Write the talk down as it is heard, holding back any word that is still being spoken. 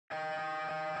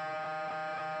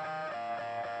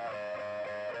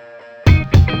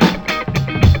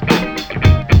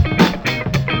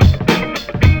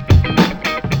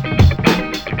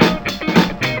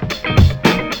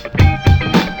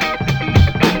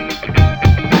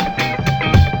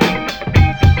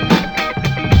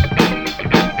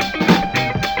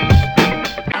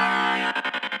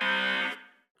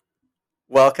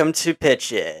Welcome to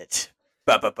Pitch It.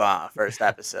 Ba-ba-ba, first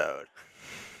episode.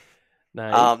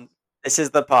 Nice. Um, this is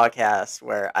the podcast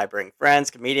where I bring friends,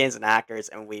 comedians, and actors,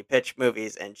 and we pitch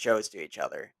movies and shows to each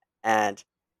other. And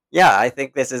yeah, I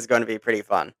think this is going to be pretty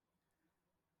fun.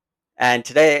 And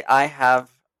today I have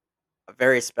a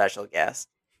very special guest,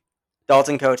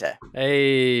 Dalton Cote.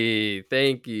 Hey,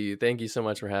 thank you. Thank you so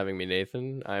much for having me,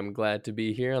 Nathan. I'm glad to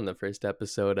be here on the first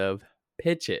episode of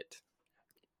Pitch It.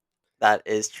 That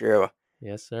is true.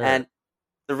 Yes, sir. And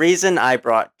the reason I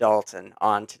brought Dalton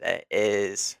on today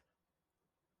is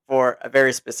for a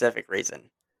very specific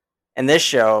reason. In this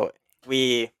show,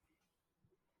 we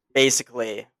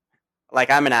basically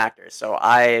I'm an actor, so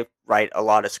I write a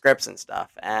lot of scripts and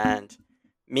stuff. And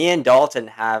me and Dalton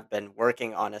have been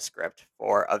working on a script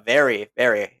for a very,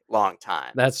 very long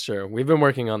time. That's true. We've been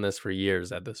working on this for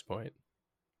years at this point.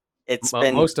 It's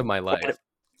been Most of my life.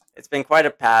 it's been quite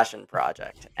a passion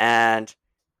project, and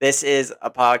this is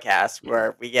a podcast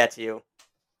where we get to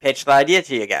pitch the idea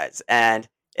to you guys. And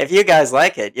if you guys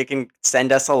like it, you can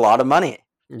send us a lot of money.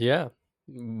 Yeah,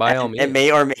 by all And means. it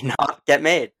may or may not get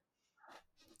made.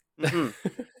 Mhm.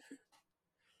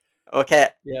 Okay,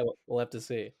 Yeah, we'll have to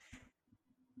see.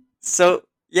 so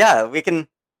yeah, we can.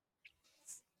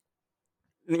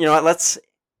 You know what? Let's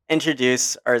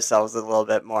introduce ourselves a little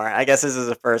bit more. I guess this is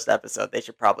the first episode. They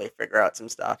should probably figure out some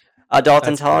stuff.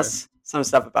 Dalton, That's tell fair. us some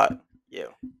stuff about you.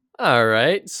 All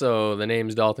right. So the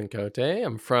name's Dalton Cote.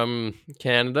 I'm from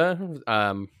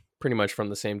Canada. Pretty much from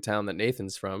the same town that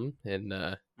Nathan's from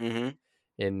Mm-hmm.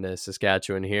 in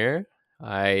Saskatchewan here.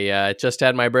 I just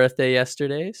had my birthday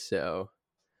yesterday, so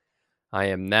I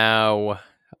am now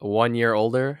 1 year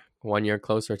older, 1 year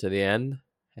closer to the end,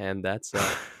 and that's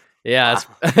yeah,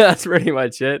 Wow. that's pretty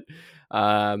much it.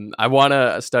 I want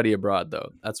to study abroad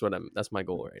though. That's my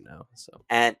goal right now. So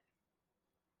And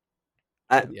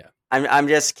I, yeah. I'm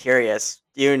just curious.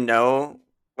 Do you know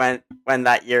when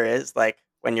that year is? Like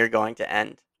when you're going to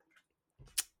end?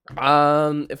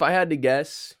 If I had to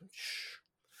guess,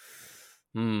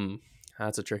 hmm,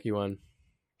 that's a tricky one.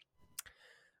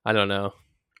 I don't know.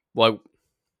 Well,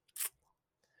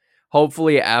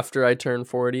 hopefully after I turn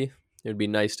 40, it would be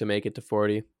nice to make it to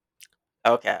 40.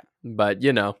 Okay. But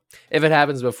if it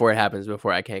happens before, it happens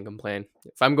before. I can't complain.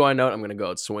 If I'm going out, I'm gonna go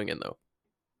out swinging though.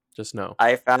 Just know.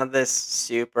 I found this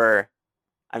super.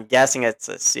 I'm guessing it's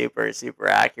a super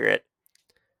accurate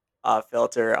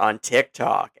filter on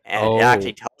TikTok, and it Oh,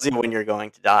 actually tells you when you're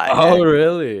going to die. oh, And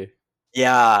really?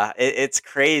 yeah, it's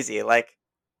crazy. Like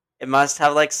it must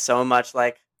have like so much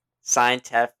like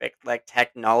scientific like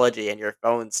technology in your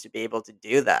phones to be able to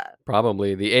do that.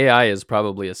 Probably the AI is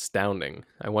probably astounding.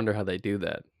 I wonder how they do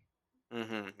that.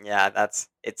 Yeah,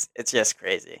 it's just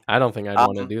crazy. I don't think I'd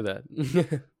want to Um, do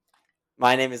that.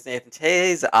 my name is Nathan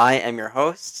Tays. I am your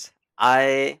host.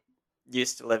 I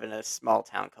used to live in a small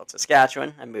town called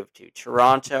Saskatchewan. I moved to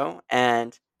Toronto,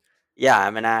 and yeah,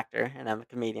 I'm an actor and I'm a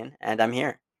comedian, and I'm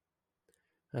here.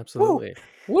 Woo! Absolutely.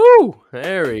 Woo!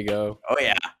 There we go. Oh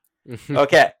yeah.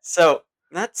 Okay, so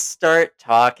let's start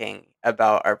talking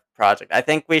about our project. I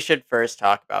think we should first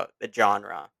talk about the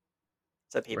genre,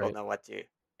 so people Right. know what to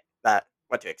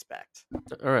expect.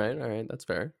 All right. All right. That's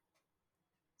fair.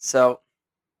 So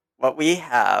what we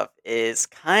have is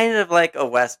kind of like a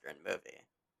western movie,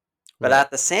 but Right. at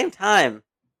the same time,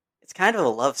 it's kind of a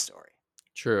love story.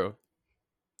 True.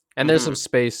 And there's some hmm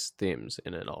space themes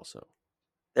in it also.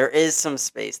 There is some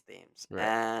space themes, Right.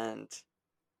 and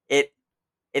it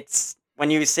it's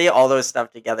when you see all those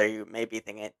stuff together, you maybe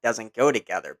think it doesn't go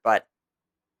together, but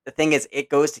the thing is, it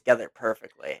goes together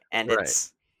perfectly, and Right.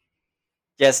 it's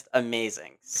just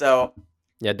amazing. So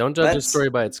Yeah, don't judge a let's story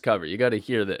by its cover. You got to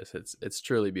hear this. It's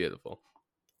truly beautiful.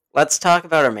 let's talk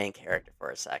about our main character for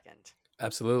a second.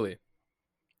 Absolutely.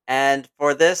 And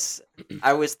for this,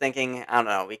 I was thinking, I don't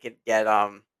know, we could get I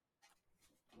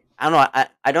don't know,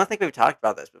 I don't think we've talked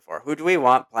about this before. Who do we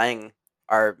want playing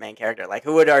our main character? Like,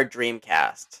 who would our dream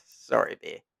cast story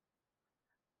be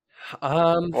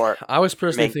Um, for I was our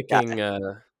personally main thinking, guy?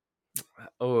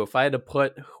 if I had to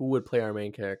put who would play our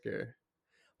main character.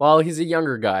 Well, he's a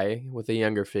younger guy with a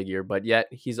younger figure, but yet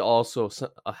he's also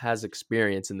has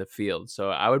experience in the field. So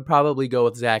I would probably go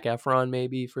with Zac Efron,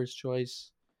 maybe first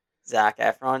choice. Zac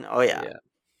Efron. Oh yeah, Yeah,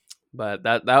 but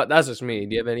that's just me.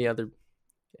 Do you have any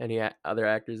other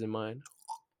actors in mind?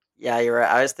 yeah, you're right.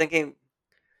 I was thinking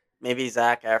maybe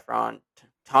Zac Efron,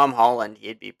 Tom Holland.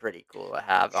 He'd be pretty cool to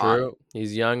have on. True.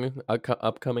 He's young,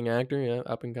 upcoming actor. Yeah,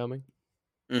 up and coming.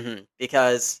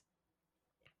 Because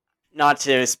not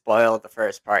to spoil the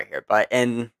first part here, but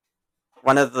in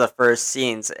one of the first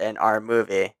scenes in our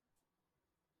movie,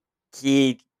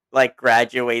 he like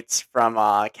graduates from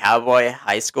cowboy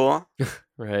high school,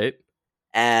 Right.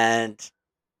 And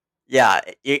yeah,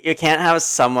 you can't have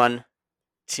someone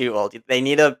too old. They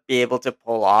need to be able to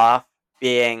pull off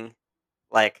being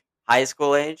like high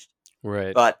school aged,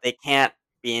 Right. but they can't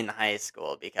be in high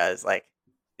school because like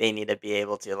they need to be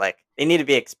able to like they need to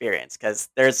be experienced because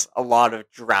there's a lot of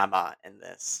drama in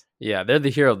this. Yeah, they're the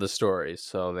hero of the story,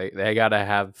 so they got to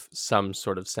have some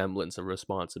sort of semblance of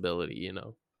responsibility, you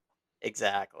know.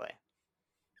 Exactly.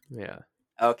 Yeah.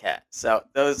 Okay, so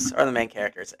those are the main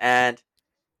characters, and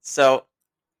so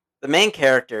the main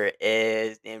character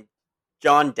is named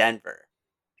John Denver,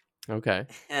 Okay.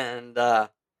 and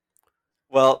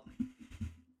well,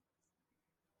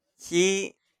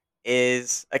 he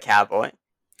is a cowboy,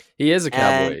 He is a and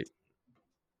cowboy.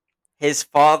 his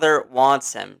father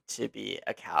wants him to be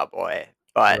a cowboy,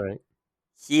 but Right.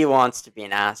 he wants to be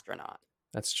an astronaut.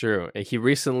 That's true. He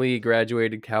recently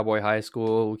graduated Cowboy High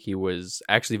School. He was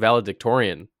actually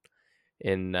valedictorian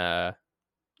in the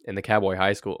Cowboy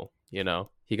High School, you know.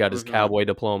 He got his Hmm. cowboy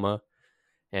diploma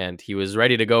and he was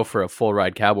ready to go for a full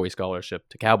ride cowboy scholarship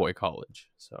to Cowboy College.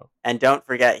 So, And don't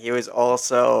forget, he was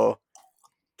also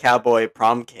cowboy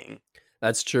prom king.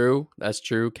 that's true. That's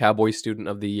true. Cowboy student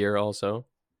of the year also.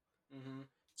 Hmm.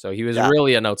 So, he was Yeah.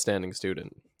 really an outstanding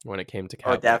student when it came to Oh,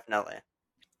 cowboy. definitely.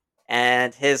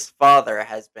 And his father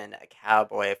has been a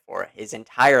cowboy for his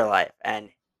entire life,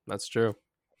 and That's true.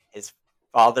 his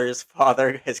father's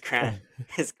father, his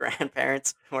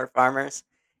grandparents were farmers,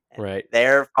 and Right.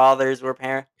 their fathers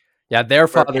Yeah, their were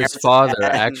father's parents father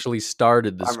and actually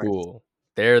started the farmers. school.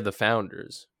 They're the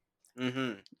founders.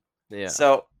 Hmm. Yeah,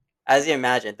 So, as you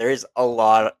imagine, there's a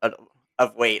lot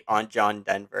of weight on John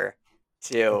Denver that's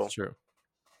to true.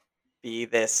 be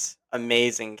this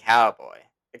amazing cowboy,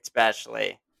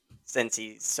 especially since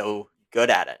he's so good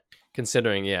at it.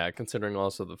 Considering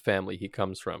also the family he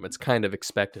comes from, it's kind of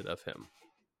expected of him.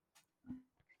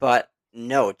 But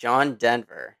no, John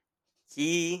Denver,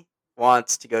 he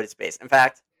wants to go to space. In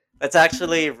fact, let's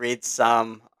actually read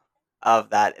some of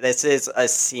that. This is a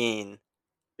scene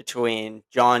between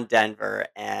John Denver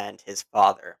and his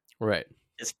father. Right.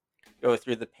 Just go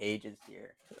through the pages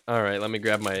here. All right, let me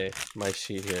grab my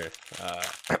sheet here.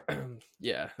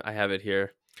 Yeah, I have it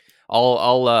here.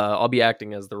 I'll be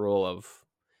acting as the role of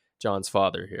John's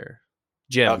father here,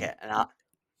 Jim. Okay,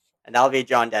 and I'll be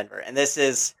John Denver. And this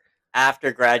is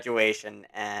after graduation,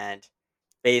 and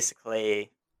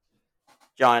basically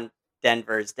John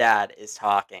Denver's dad is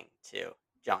talking to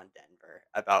John Denver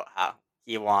about how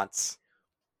he wants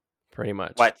Pretty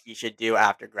much. what he should do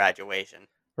after graduation.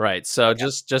 Right. So Okay.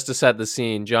 just to set the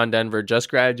scene, John Denver just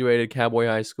graduated Cowboy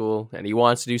High School, and he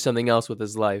wants to do something else with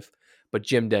his life, but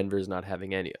Jim Denver is not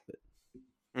having any of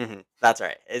it. That's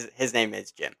right. His name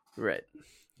is Jim. Right.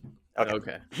 Okay.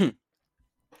 Okay.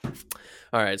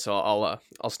 All right. So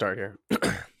I'll start here.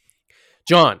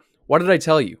 John, what did I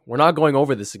tell you? We're not going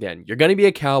over this again. You're going to be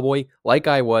a cowboy like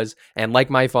I was and like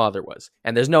my father was.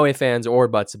 And there's no ifs, ands, or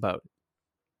buts about it.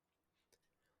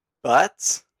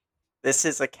 But this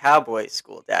is a cowboy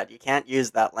school, Dad. You can't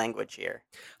use that language here.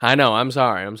 I know. I'm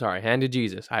sorry. Hand to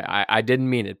Jesus. I didn't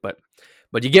mean it, but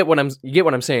you get what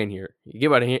I'm saying here. You get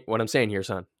what I'm saying here,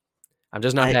 son. I'm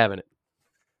just not I having it.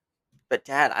 but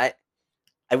Dad,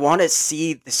 I want to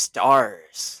see the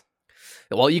stars.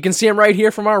 Well, you can see them right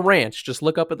here from our ranch. Just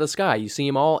look up at the sky. You see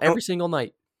them all No, every single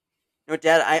night. no,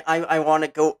 Dad. I want to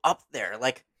go up there,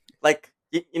 like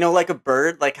you know, like a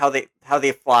bird, like how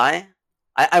they fly.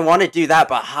 I want to do that,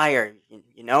 but higher.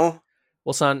 You know.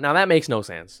 Well, son, now that makes no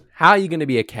sense. How are you going to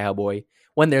be a cowboy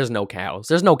when there's no cows?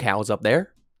 There's no cows up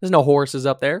there. There's no horses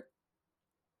up there.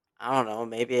 I don't know.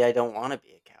 Maybe I don't want to be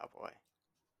a cowboy.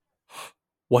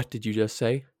 What did you just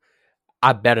say?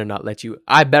 I better not let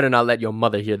your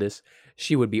mother hear this.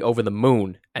 She would be over the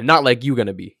moon, and not like you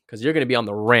gonna be, because you're gonna be on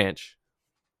the ranch.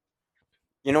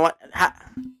 You know what?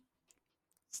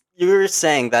 You were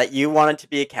saying that you wanted to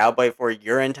be a cowboy for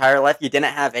your entire life. You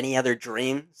didn't have any other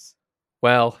dreams.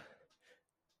 Well,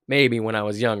 maybe when I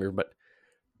was younger, but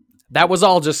that was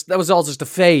all just a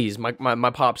phase.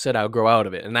 My pop said I would grow out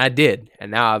of it, and I did.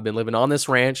 And now I've been living on this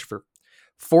ranch for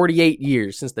 48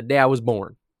 years since the day I was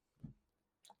born.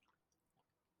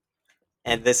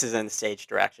 And this is in stage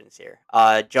directions here.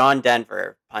 John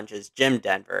Denver punches Jim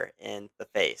Denver in the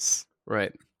face.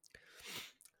 Right.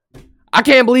 I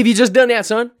can't believe you just done that,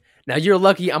 son. Now you're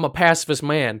lucky I'm a pacifist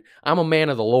man. I'm a man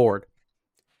of the Lord.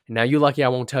 Now you're lucky I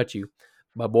won't touch you.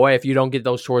 But boy, if you don't get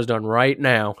those chores done right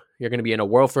now, you're gonna be in for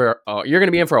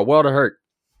a world of hurt.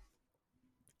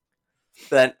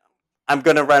 Then I'm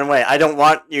gonna run away. I don't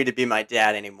want you to be my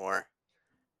dad anymore.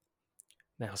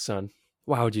 Now, son,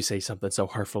 why would you say something so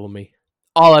hurtful to me?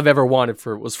 All I've ever wanted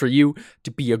was for you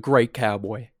to be a great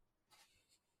cowboy.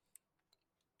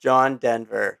 John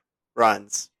Denver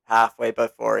runs halfway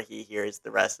before he hears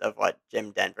the rest of what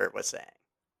Jim Denver was saying.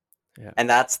 Yeah. And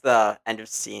that's the end of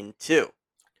scene 2.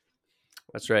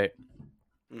 That's right.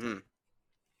 Hmm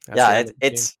That's the Yeah, end of the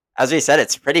scene. it's as we said,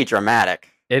 it's pretty dramatic.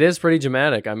 It is pretty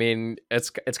dramatic. I mean, it's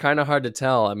kind of hard to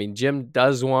tell. I mean, Jim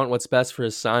does want what's best for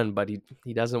his son, but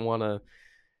he doesn't want to.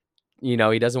 He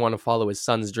doesn't want to follow his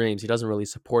son's dreams. He doesn't really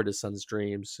support his son's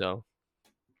dreams. So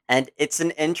And it's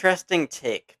an interesting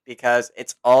take because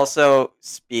it's also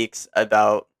speaks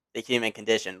about the human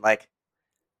condition. Like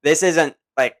this isn't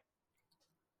like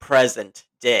present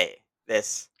day,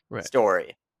 this right,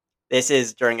 story. This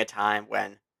is during a time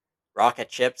when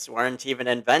rocket ships weren't even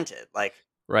invented. Like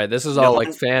right. This is no all like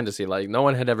one fantasy. Like no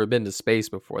one had ever been to space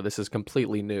before. This is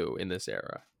completely new in this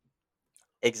era.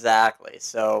 exactly.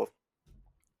 So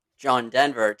John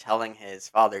Denver telling his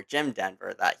father Jim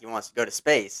Denver that he wants to go to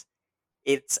space,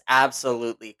 it's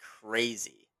absolutely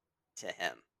crazy to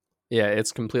him. Yeah,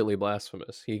 it's completely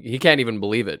blasphemous. He can't even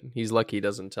believe it. He's lucky he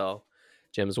doesn't tell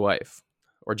Jim's wife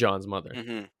or John's mother.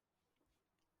 Hmm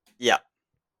Yeah,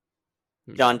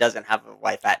 Hmm. John doesn't have a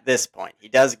wife at this point. He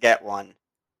does get one.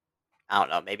 I don't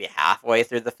know, maybe halfway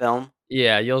through the film.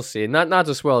 Yeah, you'll see. Not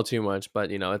to spoil too much, but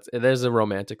there's a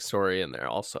romantic story in there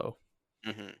also.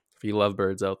 Hmm For you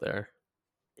lovebirds out there.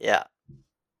 Yeah,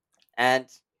 and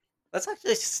let's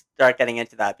actually start getting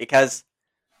into that because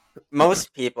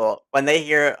most people, when they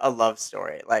hear a love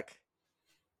story, like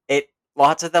it,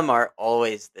 lots of them are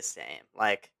always the same.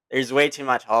 Like there's way too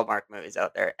much Hallmark movies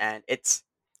out there, and it's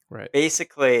Right.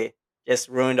 basically just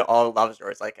ruined all love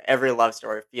stories. Like every love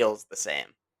story feels the same.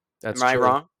 That's Am I true.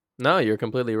 wrong? No, you're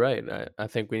completely right. I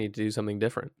think we need to do something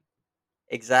different.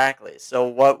 Exactly. So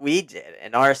what we did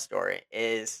in our story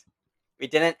is we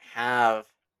didn't have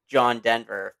John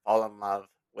Denver fall in love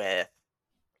with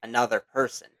another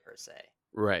person per se,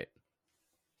 Right.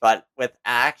 but with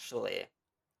actually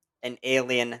an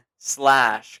alien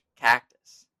slash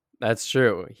cactus. That's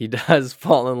true. He does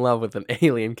fall in love with an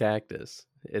alien cactus.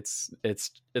 It's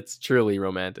truly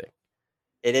romantic.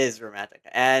 It is romantic,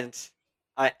 and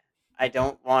I I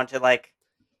don't want to like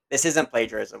this isn't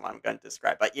plagiarism. I'm going to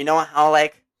describe, but you know how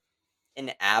like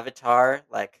in Avatar,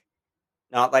 like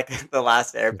not like the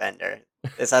Last Airbender.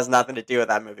 This has nothing to do with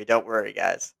that movie. Don't worry,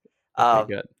 guys. Okay, Um,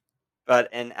 good.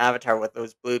 but in Avatar with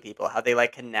those blue people, how they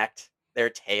like connect their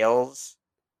tails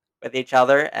with each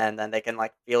other, and then they can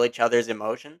like feel each other's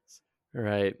emotions.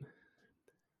 Right.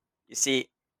 You see,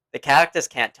 the cactus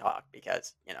can't talk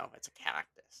because it's a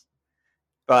cactus,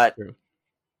 but True.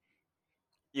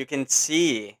 you can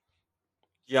see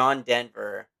John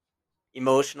Denver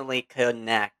emotionally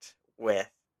connect with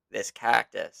this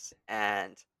cactus.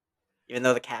 And even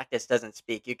though the cactus doesn't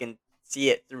speak, you can see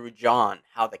it through John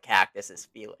how the cactus is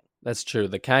feeling. That's true.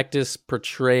 The cactus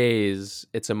portrays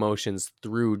its emotions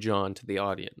through John to the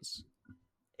audience.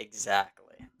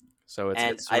 Exactly. So it's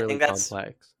And it's I really think that's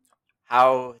complex.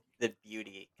 how the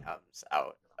beauty comes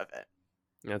out of it.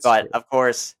 That's But true. of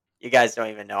course, you guys don't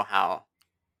even know how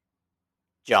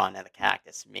John and the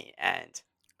cactus meet. And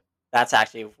that's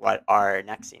actually what our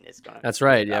next scene is going to That's be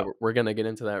right. Yeah, about. we're gonna get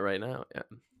into that right now. Yeah.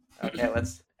 Okay,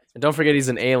 let's And don't bring forget up he's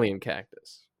the an alien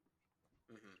cactus.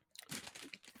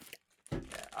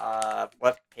 Okay,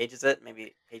 what page is it?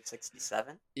 Maybe page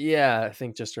 67? Yeah, I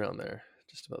think just around there.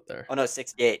 Just about there. Oh no,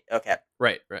 68. Okay,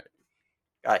 Right, right.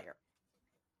 got it here.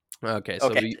 Okay, so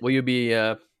Okay, will you be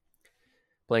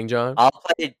playing John? I'll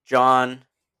play John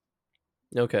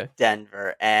Okay.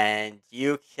 Denver, and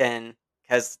you can,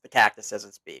 because the cactus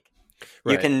doesn't speak, you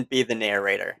Right. can be the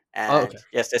narrator Oh, okay. and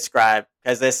just describe,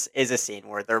 because this is a scene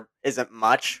where there isn't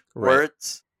much Right.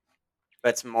 words, but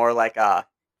it's more like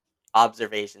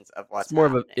observations of It's what's more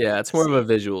of a happening yeah, in it's the more of a scene.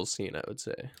 visual scene, I would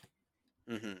say.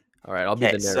 Hmm All right, I'll be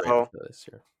Okay, the narrator so for this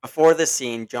here. before the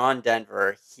scene, John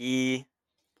Denver, he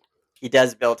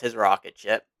does build his rocket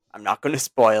ship. I'm not going to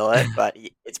spoil it, but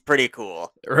it's pretty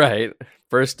cool. Right.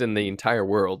 First in the entire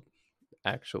world,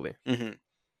 actually. Hmm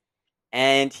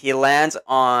And he lands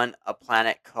on a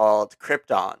planet called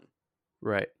Krypton.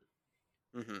 Right.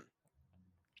 Hmm Of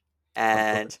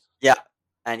And course. yeah,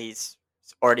 and he's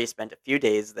already spent a few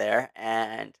days there,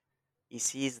 and he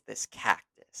sees this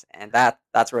cactus, and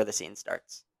that's where the scene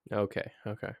starts. Okay.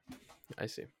 Okay. I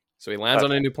see. So he lands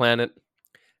on Okay. a new planet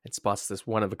and spots this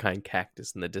one of a kind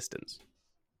cactus in the distance.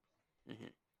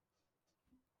 hmm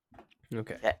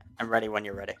Okay. Okay, I'm ready when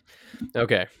you're ready.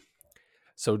 Okay.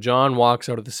 So John walks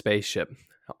out of the spaceship.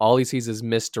 All he sees is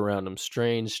mist around him,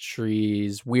 strange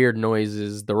trees, weird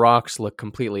noises. The rocks look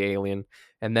completely alien.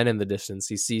 And then in the distance,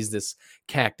 he sees this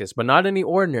cactus, but not any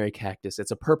ordinary cactus.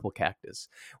 It's a purple cactus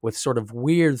with sort of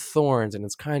weird thorns, and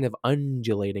it's kind of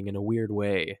undulating in a weird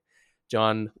way.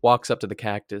 John walks up to the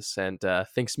cactus and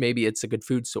thinks maybe it's a good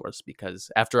food source because,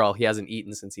 after all, he hasn't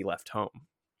eaten since he left home.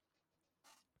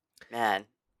 Man,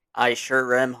 I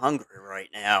sure am hungry right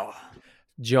now.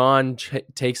 John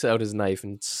takes out his knife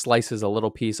and slices a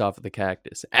little piece off of the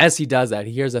cactus. As he does that,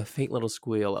 he hears a faint little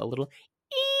squeal, a little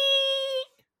 "ee."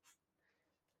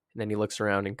 And then he looks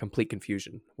around in complete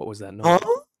confusion. What was that noise?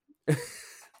 Huh?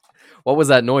 What was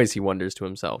that noise, he wonders to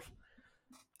himself.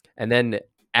 And then,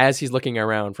 as he's looking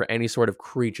around for any sort of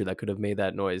creature that could have made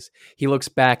that noise, he looks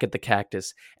back at the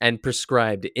cactus, and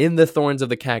prescribed in the thorns of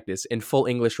the cactus in full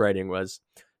English writing was,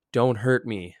 "Don't hurt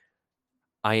me.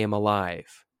 I am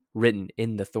alive," written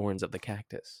in the thorns of the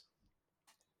cactus.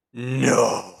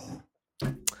 No.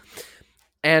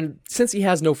 And since he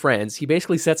has no friends, he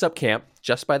basically sets up camp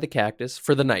just by the cactus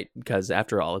for the night, because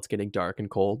after all, it's getting dark and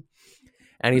cold.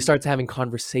 And he starts having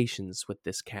conversations with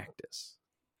this cactus.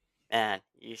 Man,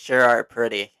 you sure are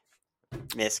pretty,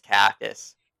 Miss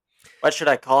Cactus. What should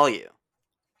I call you?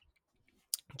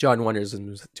 John wonders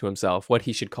to himself what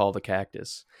he should call the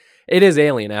cactus. It is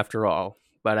alien after all,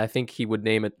 but I think he would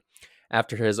name it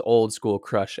after his old school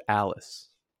crush, Alice.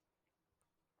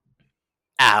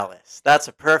 Alice. That's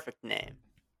a perfect name.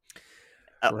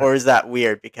 Right. Or is that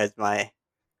weird because my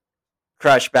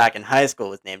crush back in high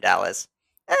school was named Alice?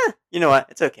 You know what?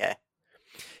 It's okay.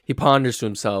 He ponders to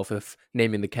himself if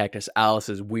naming the cactus Alice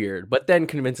is weird, but then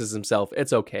convinces himself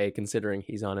it's okay considering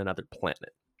he's on another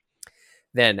planet.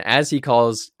 Then, as he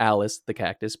calls Alice, the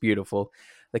cactus, beautiful,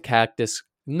 the cactus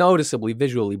noticeably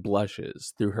visually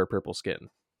blushes through her purple skin.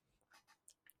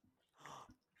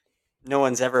 No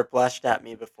one's ever blushed at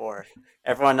me before.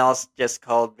 Everyone else just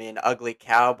called me an ugly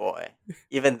cowboy,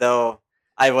 even though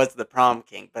I was the prom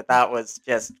king, but that was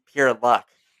just pure luck.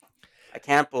 I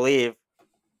can't believe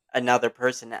another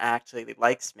person actually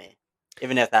likes me,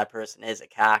 even if that person is a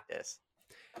cactus.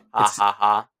 Ha ha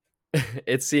ha.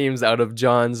 It seems out of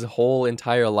John's whole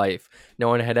entire life, no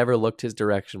one had ever looked his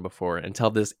direction before until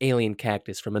this alien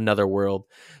cactus from another world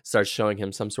starts showing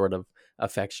him some sort of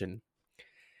affection.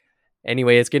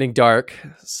 Anyway, it's getting dark,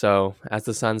 so as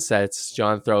the sun sets,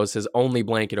 John throws his only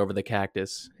blanket over the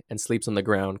cactus and sleeps on the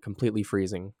ground, completely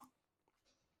freezing.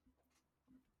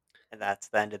 And that's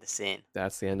the end of the scene.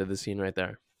 That's the end of the scene right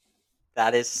there.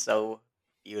 That is so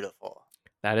beautiful.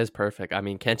 That is perfect. I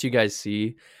mean, can't you guys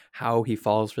see how he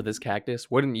falls for this cactus?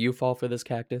 Wouldn't you fall for this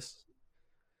cactus?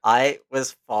 I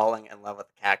was falling in love with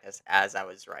the cactus as I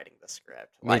was writing the script.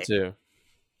 Me too.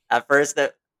 At first,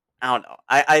 I don't know.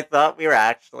 I thought we were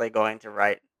actually going to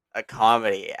write a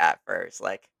comedy at first,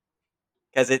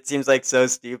 because it seems like so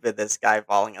stupid, this guy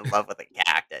falling in love with a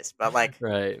cactus. But,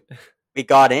 right. We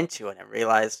got into it and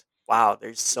realized, wow,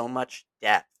 there's so much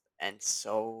depth and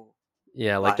so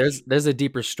Yeah, much. there's a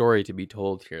deeper story to be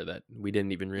told here that we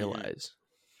didn't even realize.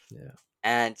 Yeah.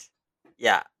 And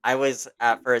yeah, I was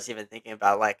at first even thinking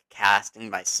about casting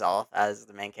myself as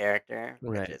the main character,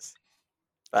 Right.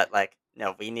 but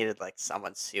no, we needed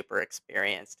someone super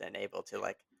experienced and able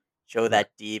to show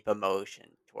that deep emotion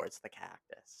towards the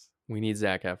cactus. We need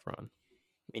Zac Efron.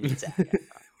 We need Zac Efron.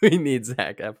 We need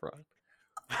Zac Efron.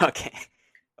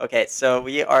 Okay, so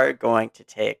we are going to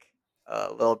take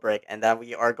a little break, and then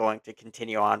we are going to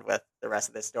continue on with the rest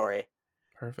of the story.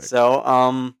 Perfect.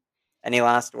 So, any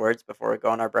last words before we go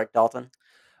on our break, Dalton?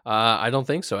 I don't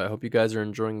think so. I hope you guys are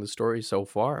enjoying the story so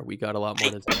far. We got a lot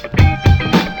more to say.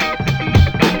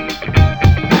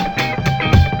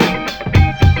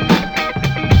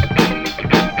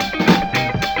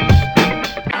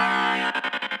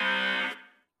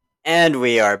 And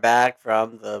we are back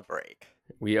from the break.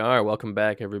 We are. Welcome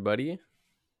back, everybody.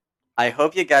 I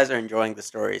hope you guys are enjoying the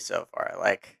story so far.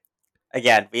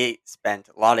 Again, we spent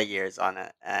a lot of years on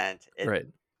it, and right.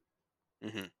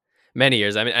 Mm-hmm. Many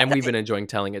years. I mean, and we've been enjoying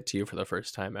telling it to you for the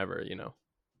first time ever,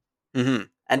 Mm-hmm.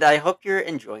 And I hope you're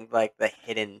enjoying the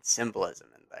hidden symbolism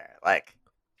in there,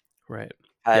 right.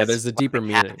 Yeah, there's a deeper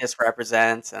meaning. This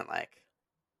represents, and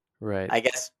right. I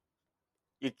guess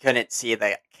you couldn't see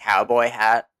the cowboy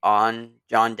hat on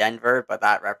John Denver, but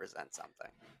that represents something.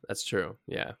 That's true.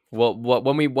 Yeah. Well,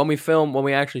 when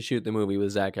we actually shoot the movie with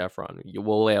Zac Efron,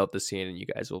 we'll lay out the scene, and you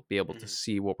guys will be able to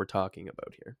see what we're talking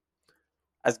about here.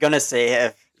 I was gonna say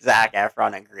if Zac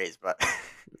Efron agrees, but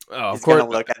of course,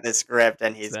 gonna look at the script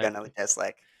and he's gonna just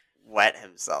wet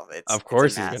himself. Of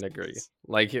course, he's gonna agree.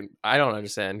 I don't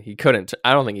understand. He couldn't.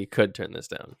 I don't think he could turn this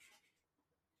down.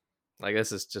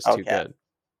 This is just too good.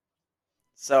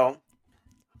 So,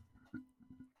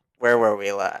 where were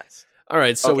we last? All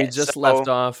right, so we just left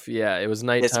off. Yeah, it was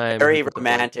nighttime. This very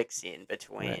romantic scene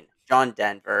between John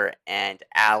Denver and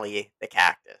Allie the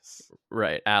cactus.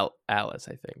 Right, Alice,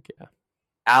 I think. Yeah.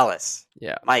 Alice.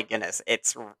 Yeah. My goodness,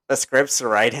 the script's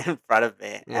right in front of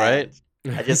me, Right.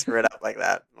 and I just Of screwed up like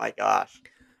that. My gosh.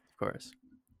 course.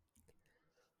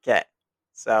 Okay,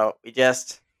 so we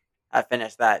just have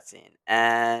finished that scene,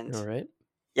 and All right.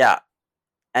 yeah,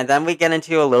 and then we get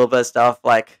into a little bit of stuff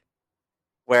like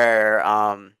where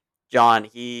John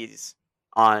he's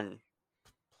on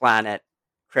planet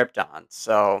Krypton,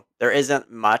 so there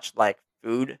isn't much like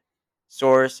food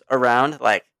source around.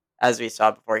 Like as we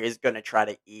saw before, he's gonna try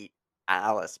to eat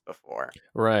Alice before.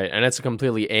 Right. And it's a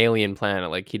completely alien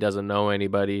planet. Like he doesn't know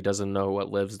anybody, doesn't know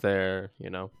what lives there, you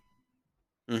know.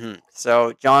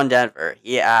 So John Denver,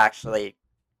 he actually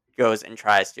goes and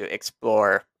tries to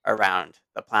explore around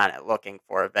the planet, looking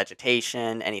for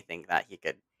vegetation, anything that he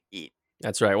could eat.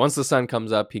 That's right. Once the sun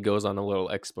comes up, he goes on a little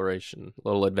exploration,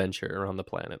 little adventure around the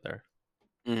planet there.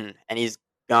 And he's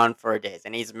gone for days,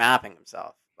 and he's mapping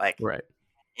himself. Like Right.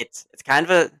 it's kind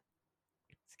of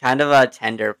a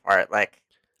tender part. Like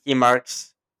he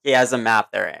has a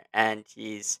map there, and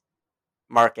he's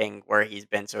marking where he's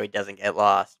been so he doesn't get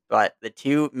lost. But the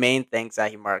two main things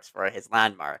that he marks for his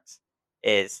landmarks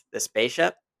is the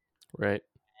spaceship, Right.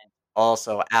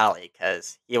 also Allie,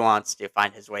 because he wants to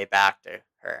find his way back to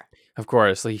her. Of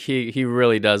course. Like he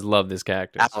really does love this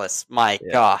cactus. Alice, my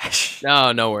Yeah. gosh.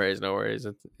 No, no worries, no worries.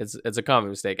 It's a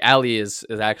common mistake. Allie is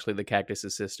actually the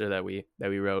cactus's sister that we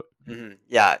wrote.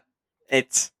 Yeah,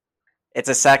 it's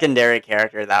a secondary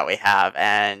character that we have,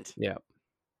 and Yeah.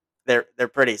 they're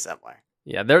pretty similar.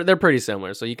 Yeah, they're pretty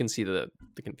similar, so you can see the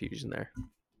confusion there.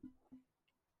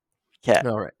 Okay,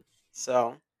 All right.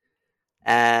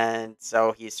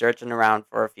 so he's searching around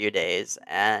for a few days,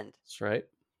 and That's right.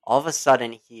 all of a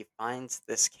sudden he finds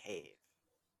this cave.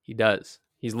 He does.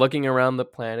 He's looking around the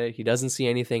planet. He doesn't see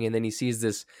anything, and then he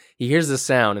hears this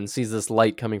sound and sees this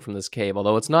light coming from this cave.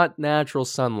 Although it's not natural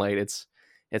sunlight, it's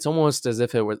almost as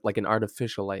if it were like an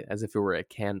artificial light, as if it were a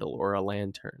candle or a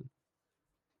lantern.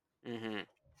 hmm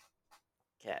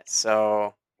Okay,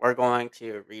 so we're going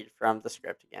to read from the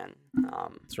script again.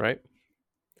 That's right.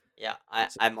 Yeah,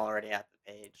 So- I'm already at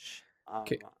the page.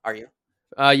 Okay. Are you?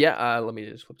 Yeah. Let me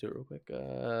just flip to it real quick.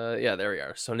 Yeah, there we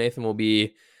are. So Nathan will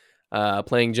be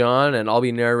playing John, and I'll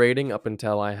be narrating up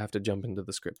until I have to jump into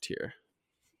the script here.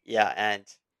 Yeah, and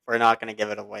we're not going to give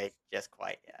it away just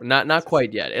quite yet. Not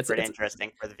quite yet. It's pretty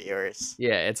interesting for the viewers.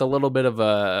 Yeah, it's a little bit of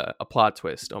a plot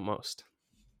twist almost.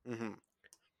 hmm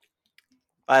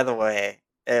By the way,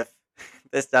 if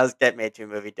this does get made to a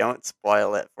movie, don't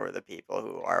spoil it for the people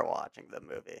who are watching the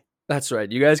movie. That's right.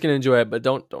 You guys can enjoy it, but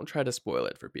don't try to spoil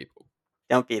it for people.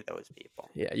 Don't be those people.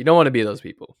 Yeah, you don't want to be those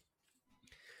people.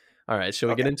 All right, shall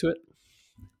we get into it?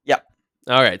 Yep.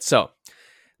 All right, so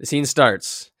the scene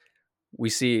starts. We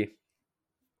see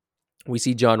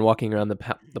John walking around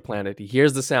the planet. He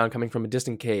hears the sound coming from a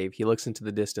distant cave. He looks into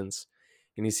the distance,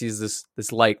 and he sees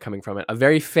this light coming from it. A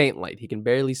very faint light. He can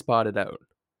barely spot it out,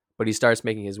 but he starts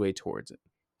making his way towards it.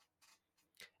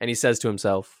 And he says to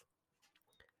himself,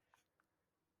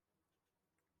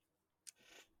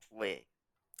 Wait,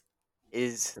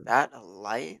 is that a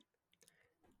light?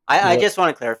 I Well- just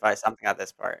want to clarify something at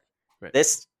this part. Right.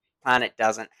 This planet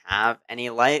doesn't have any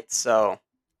light, so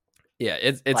yeah,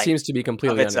 it like, seems to be of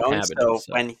completely its own. uninhabited. So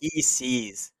So. when he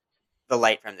sees the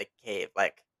light from the cave,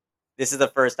 like this is the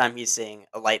first time he's seeing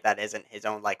a light that isn't his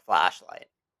own like flashlight.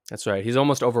 That's right. He's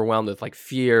almost overwhelmed with like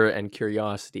fear and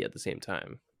curiosity at the same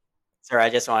time. Sorry, I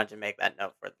just wanted to make that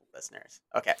note for the listeners.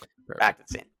 Okay, Perfect. back to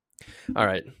the scene. All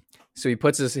right. So he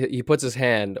puts his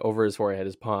hand over his forehead,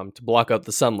 his palm, to block out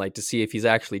the sunlight to see if he's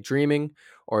actually dreaming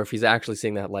or if he's actually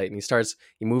seeing that light. And he starts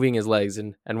moving his legs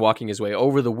and walking his way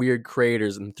over the weird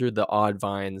craters and through the odd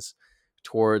vines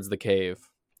towards the cave.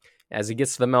 As he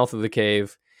gets to the mouth of the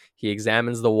cave, he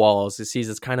examines the walls. He sees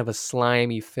it's kind of a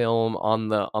slimy film on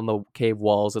the cave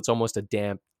walls. It's almost a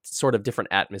damp, sort of different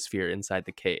atmosphere inside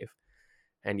the cave.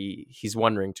 And he's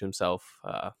wondering to himself.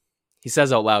 He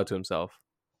says out loud to himself,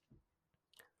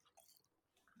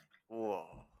 Whoa.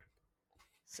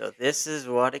 So this is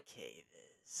what a cave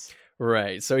is.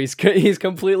 right. So he's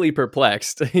completely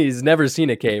perplexed. He's never seen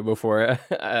a cave before.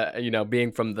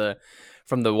 Being from the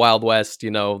Wild West,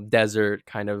 desert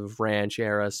kind of ranch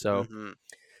era. So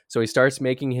so he starts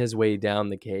making his way down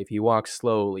the cave. He walks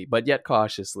slowly, but yet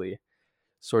cautiously,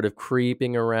 sort of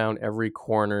creeping around every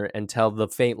corner until the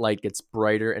faint light gets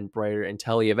brighter and brighter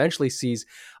until he eventually sees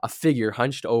a figure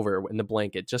hunched over in the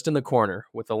blanket, just in the corner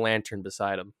with a lantern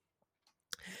beside him.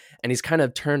 And he's kind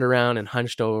of turned around and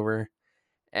hunched over,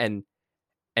 and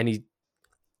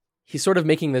he's sort of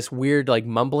making this weird like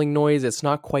mumbling noise. It's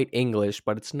not quite English,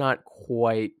 but it's not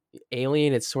quite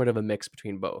alien. It's sort of a mix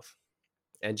between both.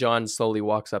 And John slowly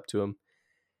walks up to him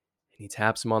and he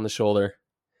taps him on the shoulder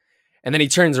And then he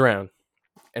turns around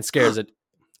and scares it.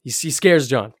 He scares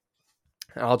John.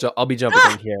 I'll be jumping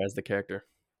in here as the character.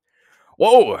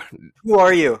 Whoa! Who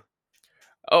are you?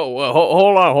 Oh, well,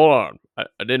 hold on, hold on.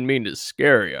 I didn't mean to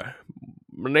scare you.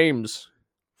 My name's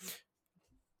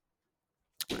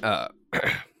uh.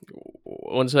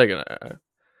 One second.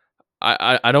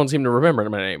 I don't seem to remember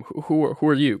my name. Who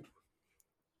are you?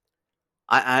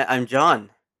 I'm John.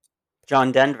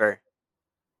 John Denver.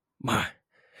 My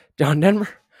John Denver.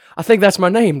 I think that's my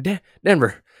name.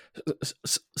 Denver.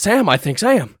 Sam. I think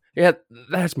Sam. Yeah,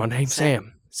 that's my name.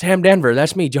 Sam. Sam Denver.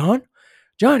 That's me, John.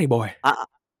 Johnny boy.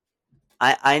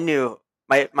 I knew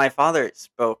my father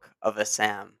spoke of a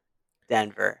Sam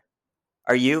Denver.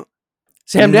 Are you?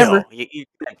 Sam Denver. No, you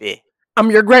can't be. I'm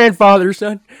your grandfather,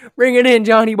 son. Bring it in,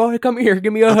 Johnny boy. Come here.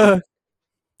 Give me a hug.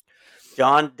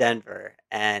 John Denver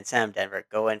and Sam Denver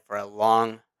go in for a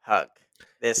long hug.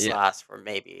 This Yeah. lasts for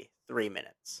maybe 3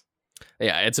 minutes.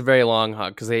 Yeah, it's a very long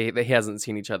hug because they hasn't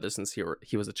seen each other since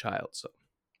he was a child. So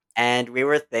And we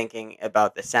were thinking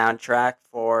about the soundtrack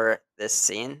for this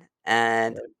scene,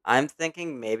 and I'm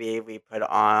thinking maybe we put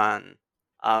on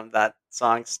that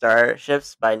song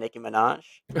 "Starships" by Nicki Minaj.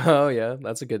 oh yeah,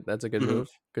 that's a good Mhm. move.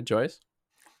 Good choice.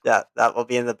 Yeah, that will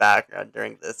be in the background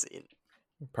during this scene.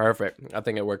 Perfect. I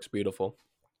think it works beautiful.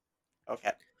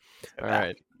 Okay. All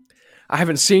right. I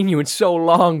haven't seen you in so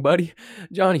long, buddy.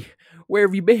 Johnny, where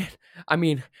have you been? I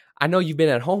mean, I know you've been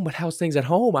at home, but how's things at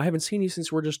home? I haven't seen you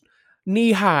since we're just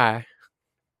knee high.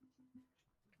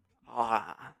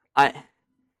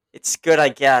 It's good, I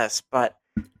guess, but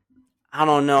I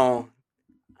don't know.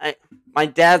 My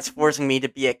dad's forcing me to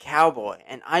be a cowboy,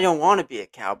 and I don't want to be a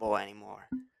cowboy anymore.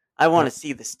 I want to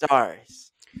see the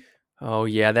stars. Oh,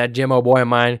 yeah, that Jimmo boy of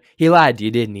mine, he lied to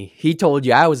you, didn't he? He told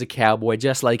you I was a cowboy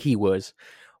just like he was.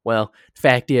 Well, the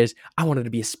fact is, I wanted to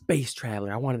be a space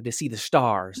traveler. I wanted to see the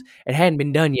stars. It hadn't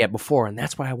been done yet before, and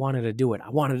that's why I wanted to do it. I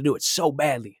wanted to do it so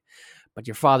badly. But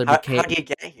your father How became... do you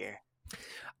get here?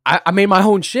 I made my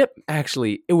own ship,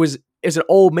 actually. It's an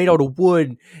old made out of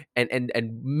wood and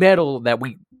metal that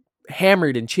we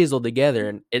hammered and chiseled together,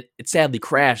 and it sadly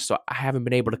crashed, so I haven't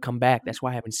been able to come back. That's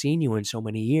why I haven't seen you in so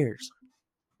many years.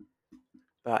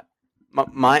 But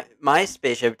my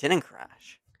spaceship didn't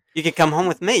crash. You can come home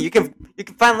with me. You can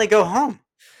finally go home.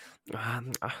 I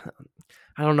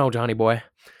don't know, Johnny boy.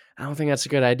 I don't think that's a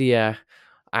good idea.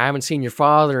 I haven't seen your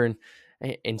father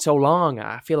in so long.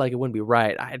 I feel like it wouldn't be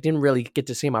right. I didn't really get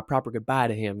to say my proper goodbye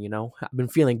to him, you know? I've been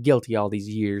feeling guilty all these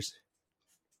years.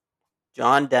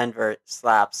 John Denver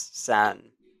slaps Sam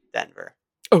Denver.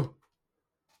 Oh.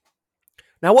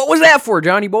 Now what was that for,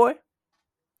 Johnny boy?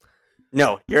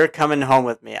 No, you're coming home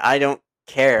with me. I don't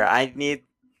care. I need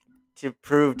to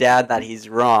prove Dad that he's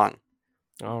wrong.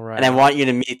 All right. And I want you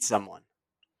to meet someone.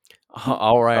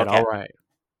 All right, Okay. all right.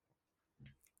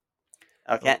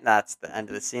 Okay, that's the end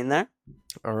of the scene there.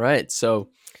 All right, so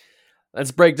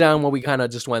let's break down what we kind of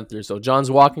just went through. So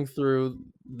John's walking through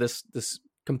this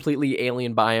completely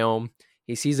alien biome.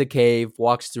 He sees a cave,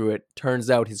 walks through it. Turns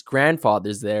out his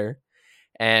grandfather's there,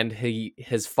 and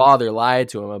his father lied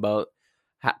to him about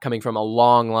coming from a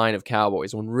long line of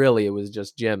cowboys, when really it was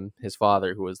just Jim, his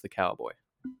father, who was the cowboy.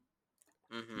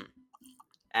 Mm-hmm.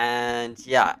 And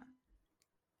yeah,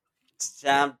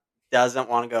 Sam doesn't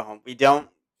want to go home. We don't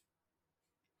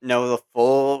know the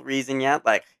full reason yet.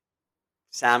 Like,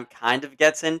 Sam kind of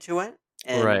gets into it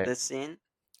in Right. this scene.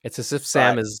 It's as if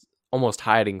Sam is almost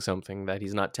hiding something that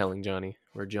he's not telling Johnny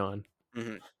or John.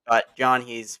 Mm-hmm. But John,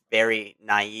 he's very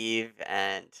naive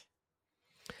and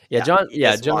John.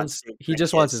 he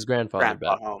just wants his grandfather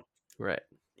back. Home. Right.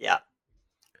 Yeah,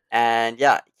 and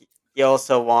he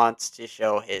also wants to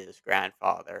show his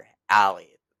grandfather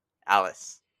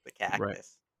Alice the cactus. Right.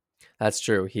 That's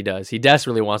true. He does. He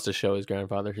desperately wants to show his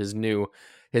grandfather his new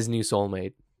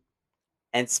soulmate.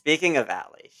 And speaking of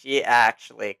Allie, she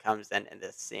actually comes in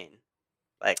this scene,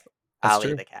 like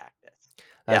Allie the cactus.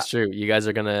 That's true. You guys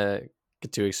are gonna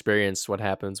get to experience what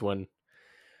happens when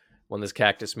this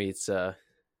cactus meets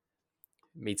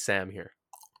Sam here.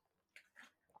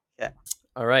 Yeah.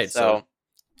 All right. So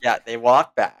they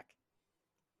walk back.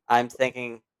 I'm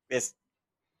thinking there's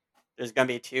going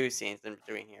to be two scenes in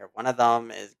between here. One of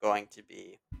them is going to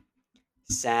be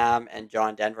Sam and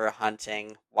John Denver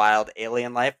hunting wild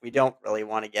alien life. We don't really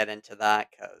want to get into that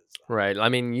because right. I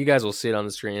mean, you guys will see it on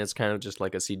the screen. It's kind of just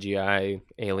like a CGI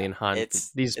alien hunt.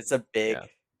 It's a big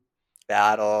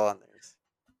battle and there's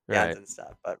guns and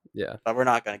stuff, but we're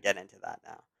not going to get into that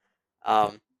now.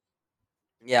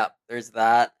 There's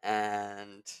that,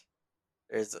 and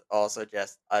there's also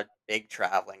just a big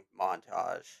traveling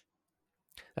montage.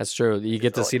 That's true. You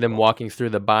get to see them walking through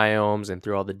the biomes and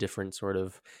through all the different sort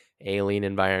of alien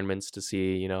environments to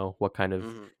see, what kind of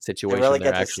Hmm. They situation really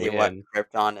they're get to see actually what in.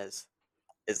 Krypton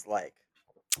is like.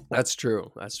 That's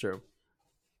true. That's true.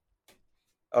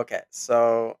 Okay,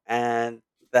 so and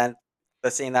then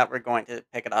the scene that we're going to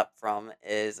pick it up from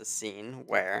is a scene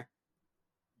where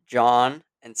John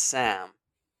and Sam,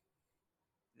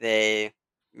 they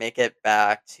make it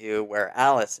back to where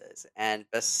Alice is, and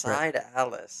Right. beside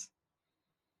Alice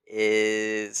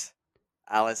is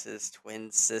Alice's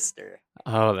twin sister.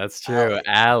 Oh, that's true.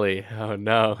 Allie. Allie. Oh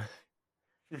no.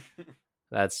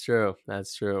 That's true.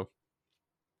 That's true.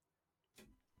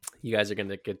 You guys are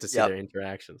gonna get to see Yep, their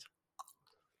interactions.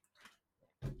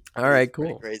 it All is right,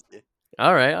 pretty cool. crazy.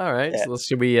 All right, all right. Yeah, So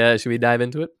should we dive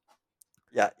into it?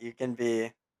 yeah, you can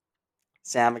be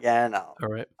Sam again. All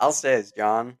right. I'll stay as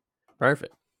John.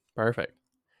 Perfect. Perfect.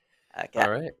 Okay,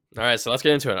 All right. All right. So let's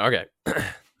get into it. Okay.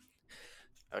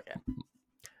 okay.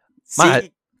 My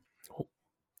See,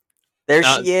 there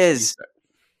uh, she you is. start.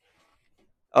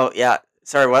 Oh yeah.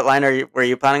 Sorry, what line were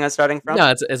you planning on starting from?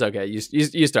 No, it's okay. You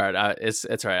start. It's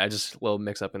all right. I just a little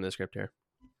mix up in the script here.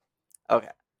 Okay.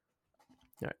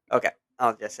 All right. Okay.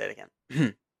 I'll just say it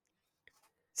again.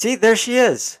 See, there she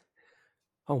is.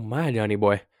 Oh my, Johnny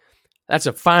boy, that's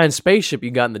a fine spaceship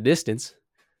you got in the distance.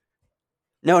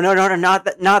 No, no, no, no, not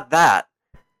that, not that.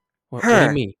 What do you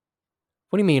Her, mean?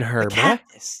 What do you mean, the her boy?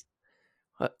 cactus.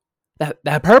 What,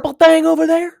 that purple thing over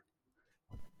there?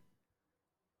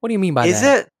 What do you mean by Is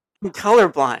that? it? I'm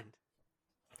colorblind.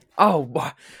 Oh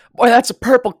boy, that's a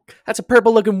purple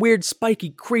looking weird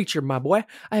spiky creature, my boy.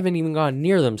 I haven't even gone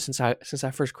near them since I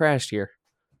first crashed here.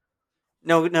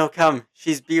 No, no, come.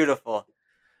 She's beautiful.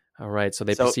 All right, so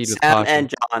they So proceed with Sam caution.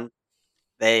 and John,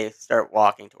 they start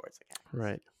walking towards the cactus.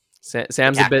 Right. The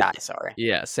Sam's a bit. cacti, sorry.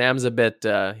 Yeah, Sam's a bit.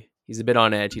 He's a bit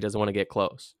on edge. He doesn't want to get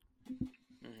close.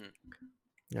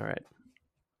 Hmm. All right.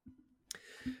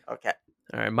 Okay.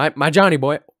 All right, my Johnny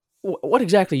boy. What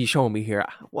exactly are you showing me here?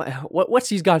 What's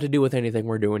he's got to do with anything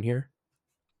we're doing here?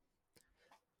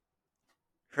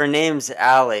 Her name's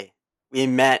Allie. We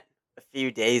met a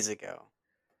few days ago.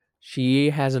 She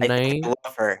has a I think I name.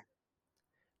 love her.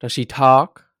 Does she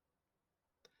talk?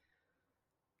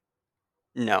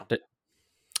 No. D-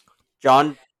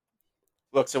 John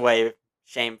looks away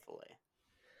shamefully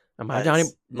My Johnny,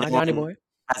 because no my Johnny one boy.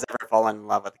 has ever fallen in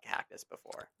love with a cactus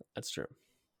before. That's true.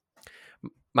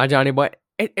 My Johnny boy.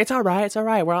 It's all right. It's all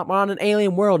right. We're on an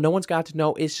alien world. No one's got to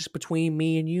know. It's just between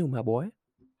me and you, my boy.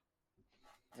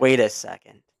 Wait a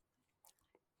second.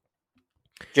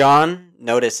 John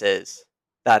notices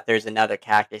that there's another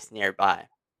cactus nearby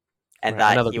and Right,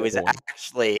 that another he was purple one.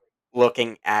 actually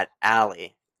looking at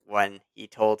Allie when he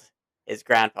told his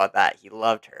grandpa that he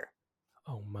loved her.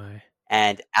 Oh my.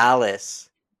 And Alice,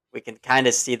 we can kind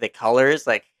of see the colors,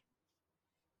 like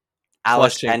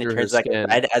Alice Flushing kind of through her turns like a skin.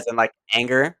 red, as in like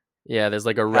anger, Yeah, there's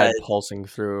like a red pulsing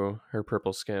through her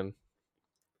purple skin.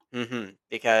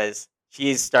 because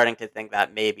she's starting to think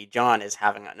that maybe John is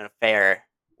having an affair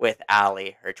with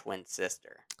Allie, her twin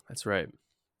sister. That's right.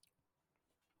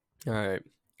 All right.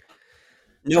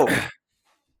 No,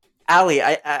 Allie,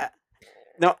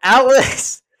 no,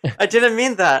 Alice. I didn't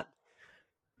mean that.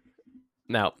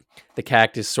 Now, the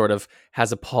cactus sort of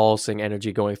has a pulsing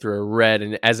energy going through a red,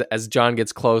 and as John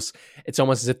gets close, it's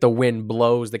almost as if the wind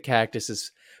blows the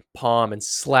cactus's palm and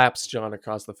slaps John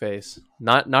across the face.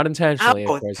 Not intentionally, of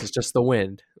Ow, course. It's just the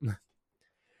wind.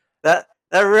 that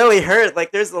really hurt.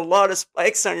 Like there's a lot of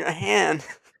spikes on your hand.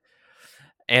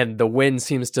 And the wind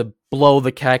seems to blow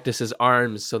the cactus's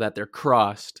arms so that they're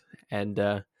crossed, and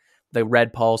the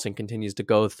red pulsing continues to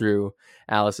go through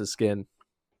Alice's skin.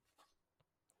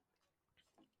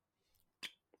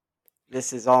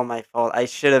 This is all my fault. I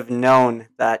should have known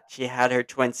that she had her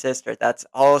twin sister. That's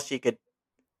all she could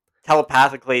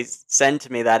telepathically send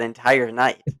to me that entire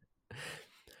night.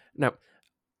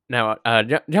 Now,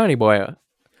 Johnny boy,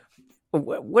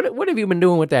 what have you been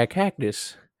doing with that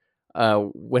cactus?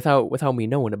 Without me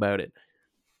knowing about it.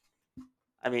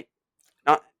 I mean,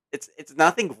 not it's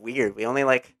nothing weird. We only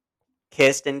like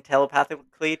kissed and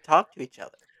telepathically talked to each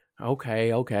other.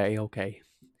 Okay.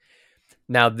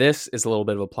 Now this is a little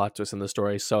bit of a plot twist in the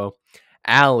story. So,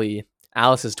 Allie,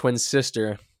 Alice's twin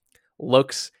sister,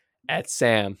 looks at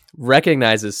Sam,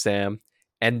 recognizes Sam,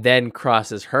 and then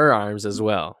crosses her arms as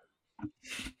well.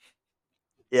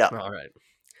 Yeah. All right.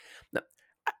 Now,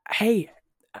 hey,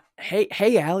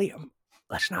 Allie,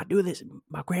 let's not do this.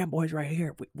 My grandboy's right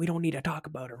here. We don't need to talk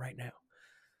about it right now.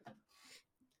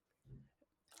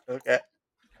 Okay.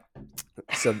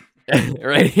 So,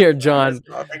 right here, John.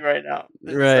 Nothing right now.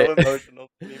 This Right. is so emotional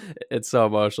to me. It's so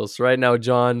emotional. So right now,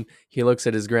 John, he looks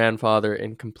at his grandfather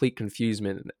in complete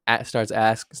confusement and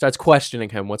starts questioning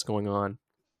him what's going on.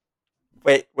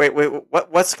 Wait.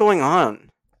 What's going on?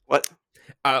 What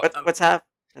Uh, what's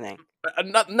happening?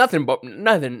 Nothing, but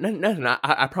nothing.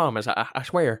 I promise. I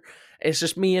swear. It's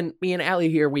just me and Allie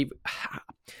here. We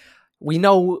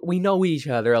know each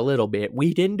other a little bit.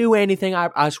 We didn't do anything.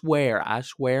 I swear. I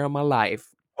swear on my life.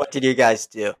 What did you guys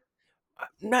do?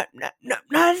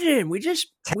 Nothing. We Tell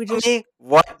just. me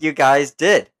what you guys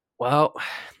did. Well,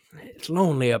 it's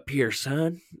lonely up here,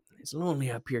 son. It's lonely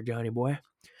up here, Johnny boy.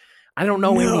 I don't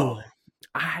know No.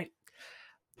 anyone.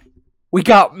 We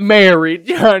got married,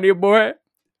 Johnny boy.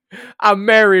 I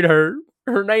married her.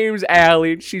 Her name's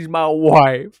Allie. She's my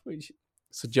wife.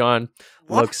 So John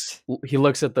What?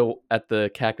 looks at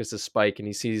the cactus's spike and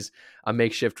he sees a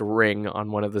makeshift ring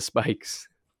on one of the spikes.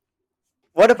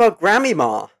 What about Grammy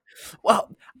Ma? Well,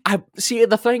 I see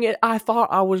the thing is, I thought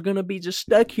I was gonna be just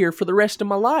stuck here for the rest of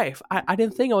my life. I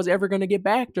didn't think I was ever gonna get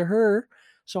back to her,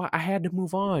 so I had to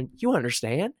move on. You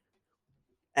understand?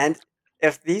 And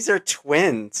if these are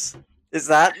twins, does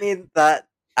that mean that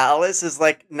Alice is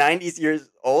like 90 years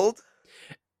old?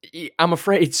 I'm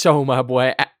afraid so, my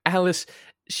boy. Alice,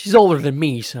 she's older than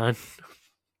me, son.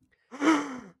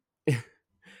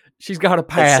 She's got a A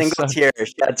past, single son. tear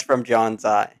sheds from John's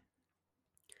eye.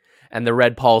 And the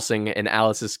red pulsing in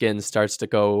Alice's skin starts to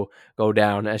go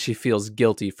down as she feels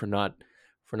guilty for not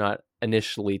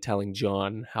initially telling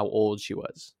John how old she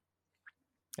was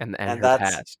and And her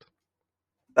past.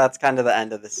 that's kind of the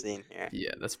end of the scene here.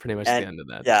 Yeah, that's pretty much the And end of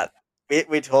that. yeah,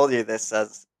 we told you this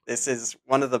as this is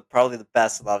one of the probably the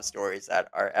best love stories that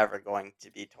are ever going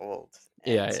to be told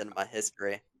in Yeah, cinema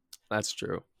history. that's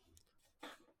true.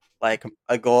 Like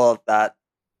a goal of that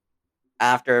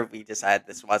after we decided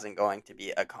this wasn't going to be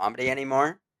a comedy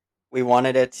anymore, we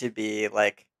wanted it to be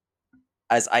like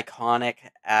as iconic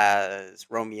as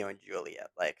Romeo and Juliet.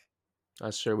 Like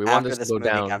That's true. We want after this to this go movie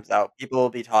down. comes out, people will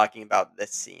be talking about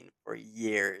this scene for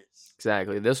years.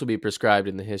 Exactly. This will be prescribed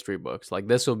in the history books. Like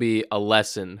this will be a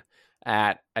lesson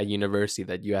at a university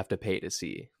that you have to pay to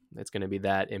see. It's going to be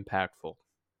that impactful.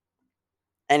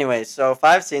 Anyway, so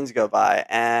 5 scenes go by,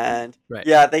 and Right.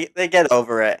 yeah, they get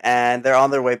over it, and they're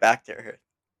on their way back to Earth.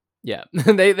 Yeah.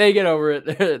 they get over it.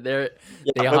 They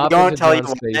Yeah, but we hop don't into tell you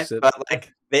John's why, spaceship. but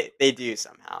like they do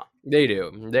somehow. They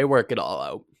do. They work it all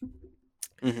out.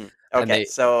 Hmm And Okay,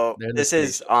 so they're in the this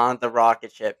is spaceship. on the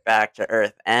rocket ship back to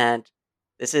Earth, and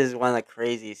this is one of the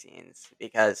crazy scenes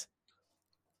because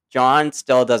John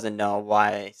still doesn't know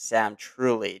why Sam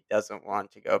truly doesn't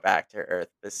want to go back to Earth.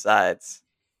 Besides,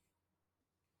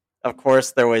 of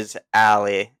course, there was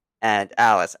Allie and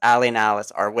Alice. Allie and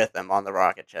Alice are with them on the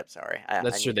rocket ship. Sorry, I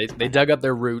That's true. need to They explain dug up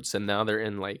their roots and now they're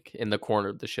in the corner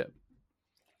of the ship.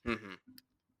 it.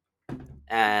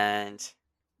 And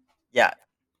yeah,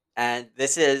 and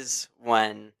this is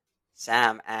when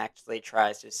Sam actually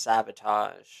tries to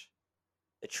sabotage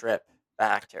the trip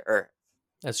back to Earth.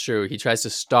 That's true. He tries to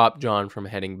stop John from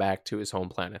heading back to his home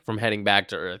planet, from heading back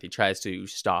to Earth. He tries to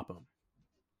stop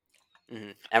him.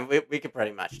 And we could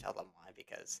pretty much tell them why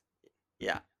because,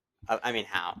 yeah, I mean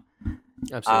how.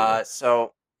 Absolutely.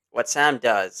 So what Sam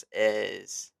does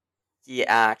is he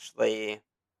actually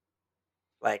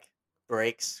like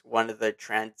breaks one of the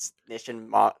transmission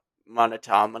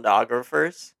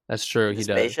monotomographers That's true. in the He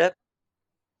does. spaceship,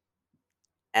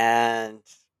 and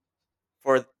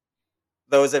for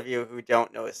those of you who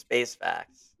don't know space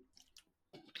facts,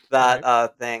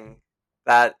 that thing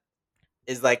that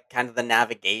is like kind of the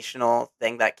navigational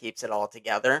thing that keeps it all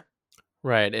together.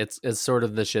 Right. It's sort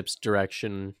of the ship's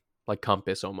direction, like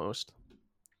compass almost.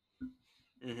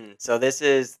 So this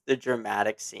is the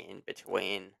dramatic scene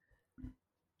between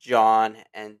John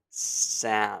and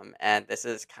Sam, and this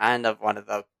is kind of one of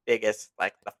the biggest,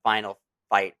 like the final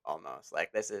fight almost.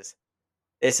 Like this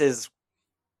is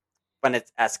when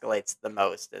it escalates the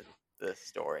most in the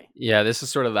story. Yeah, this is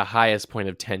sort of the highest point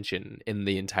of tension in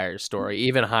the entire story,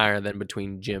 even higher than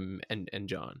between Jim and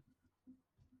John.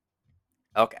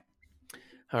 Okay.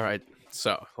 All right.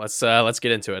 So let's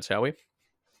get into it, shall we?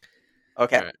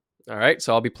 Okay. All right.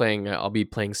 So I'll be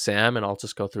playing Sam, and I'll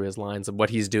just go through his lines of what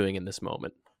he's doing in this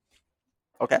moment.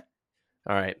 Okay.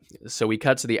 All right. So we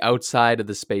cut to the outside of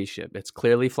the spaceship. It's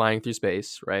clearly flying through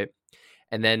space, right?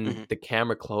 And then the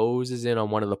camera closes in on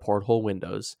one of the porthole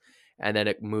windows, and then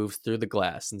it moves through the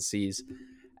glass and sees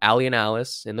Allie and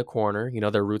Alice in the corner. You know,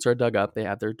 their roots are dug up. They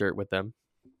have their dirt with them.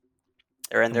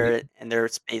 They're in their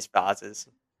space vases.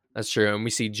 That's true. And we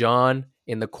see John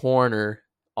in the corner,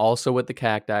 also with the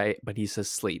cacti, but he's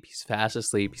asleep. He's fast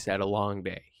asleep. He's had a long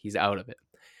day. He's out of it.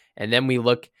 And then we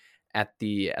look at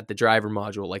the driver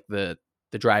module, like the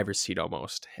driver's seat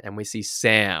almost, and we see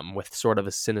Sam with sort of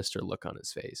a sinister look on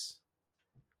his face.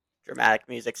 Dramatic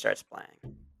music starts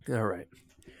playing. All right.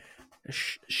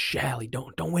 Shally,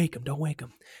 don't wake him. Don't wake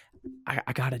him.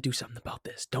 I gotta do something about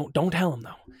this. Don't tell him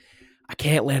though. I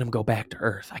can't let him go back to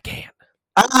Earth. I can't.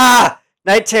 Ah!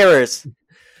 Night terrors!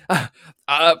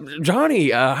 Uh,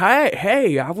 Johnny, hi,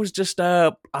 hey, I was just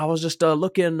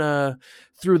looking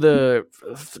through the,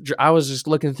 I was just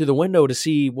looking through the window to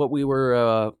see what we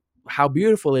were, how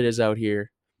beautiful it is out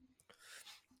here.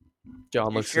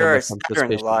 John You looks at sure him are with some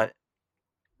stuttering a suspicion.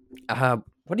 lot.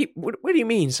 What do you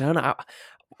mean, son?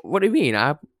 What do you mean?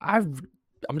 I'm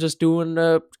just doing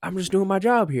my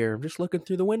job here. I'm just looking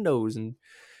through the windows and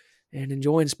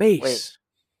enjoying Wait, space.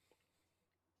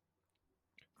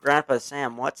 Grandpa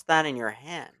Sam, what's that in your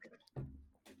hand?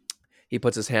 He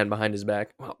puts his hand behind his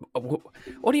back.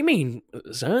 What do you mean,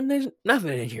 son? There's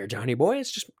nothing in here, Johnny boy.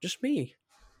 It's just me.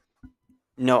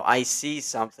 No, I see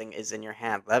something is in your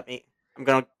hand. I'm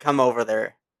gonna come over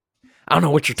there. I don't know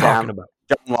what you're talking Sam. about.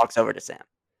 John walks over to Sam.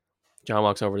 John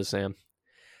walks over to Sam.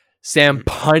 Sam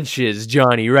punches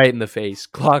Johnny right in the face,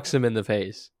 clocks him in the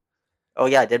face. Oh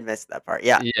yeah, I did miss that part.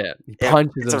 Yeah, Yeah, he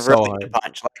punches it's him a so really hard. good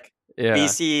punch. Like we Yeah,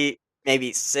 see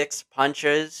maybe 6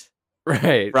 punches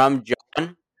right, from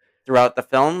John throughout the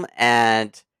film,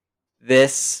 and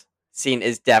this scene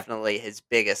is definitely his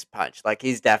biggest punch. Like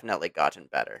he's definitely gotten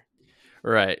better.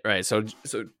 right. So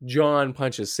John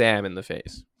punches Sam in the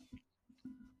face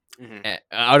Mhm.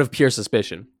 out of pure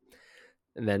suspicion,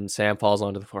 and then Sam falls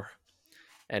onto the floor,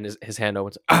 and his hand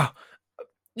opens. Oh,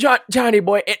 Johnny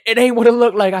boy, it ain't what it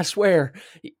looked like. I swear.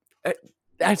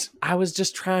 I was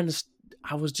just trying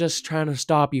to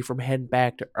stop you from heading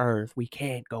back to Earth. We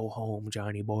can't go home,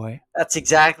 Johnny boy. That's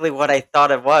exactly what I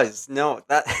thought it was. No,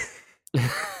 that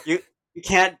you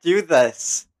can't do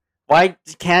this. Why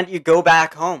can't you go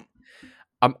back home?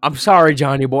 I'm sorry,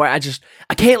 Johnny boy. I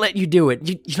can't let you do it.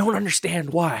 You don't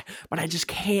understand why, but I just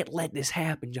can't let this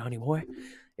happen, Johnny boy.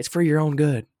 It's for your own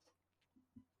good.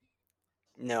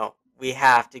 No, we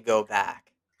have to go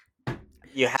back.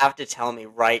 You have to tell me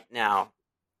right now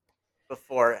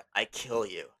before I kill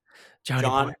you. Johnny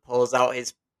John boy. pulls out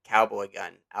his cowboy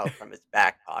gun out from his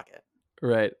back pocket.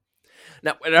 Right.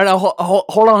 No,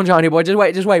 hold on, Johnny boy.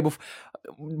 Just wait.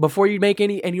 Before you make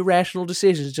any rational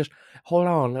decisions, just hold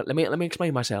on. Let me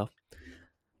explain myself.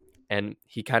 And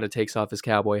he kind of takes off his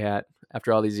cowboy hat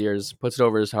after all these years, puts it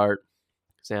over his heart.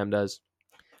 Sam does.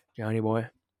 Johnny boy,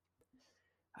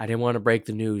 I didn't want to break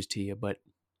the news to you, but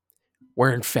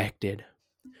we're infected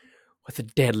with a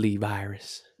deadly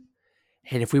virus.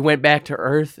 And if we went back to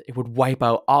Earth, it would wipe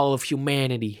out all of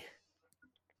humanity.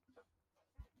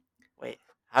 Wait,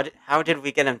 how did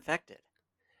we get infected?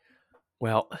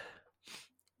 Well,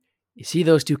 you see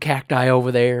those 2 cacti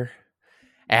over there,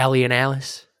 Allie and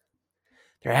Alice?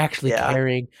 They're actually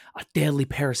carrying a deadly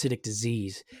parasitic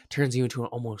disease. Turns you into an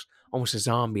almost a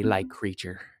zombie-like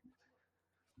creature.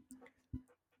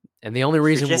 And the only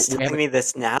reason You're just telling me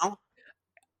this now?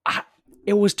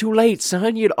 It was too late,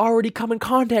 son. You'd already come in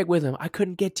contact with them. I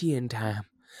couldn't get to you in time.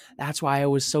 That's why I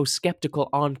was so skeptical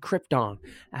on Krypton.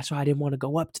 That's why I didn't want to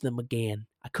go up to them again.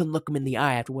 I couldn't look them in the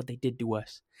eye after what they did to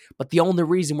us. But the only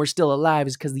reason we're still alive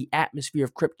is because of the atmosphere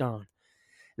of Krypton.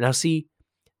 Now, see,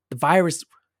 the virus,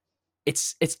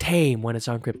 it's tame when it's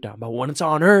on Krypton, but when it's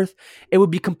on Earth, it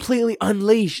would be completely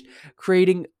unleashed,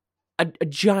 creating a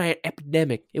giant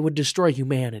epidemic. It would destroy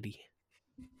humanity.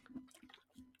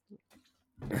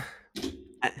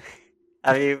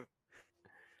 Have you?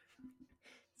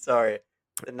 Sorry,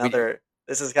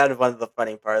 this is kind of one of the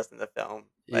funny parts in the film.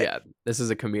 Like, yeah, this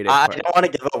is a comedic I part. don't want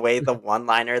to give away the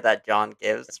one-liner that John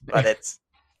gives, but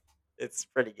it's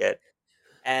pretty good.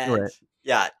 And Right.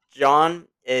 yeah, John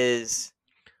is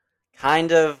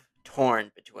kind of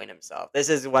torn between himself. This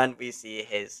is when we see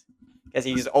because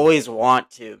he's always want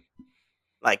to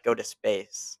like go to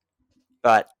space,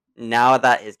 but now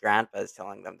that his grandpa is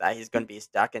telling them that he's going to be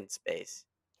stuck in space,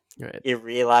 Right. he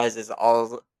realizes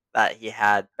all that he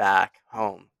had back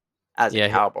home as a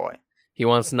cowboy. He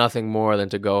wants nothing more than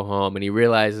to go home, and he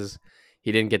realizes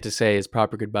he didn't get to say his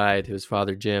proper goodbye to his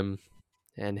father, Jim,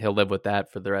 and he'll live with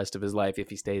that for the rest of his life if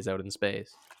he stays out in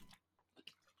space.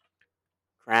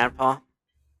 Grandpa,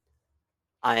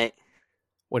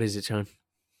 What is it, Sean?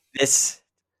 It's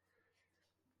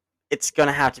going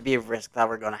to have to be a risk that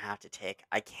we're going to have to take.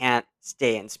 I can't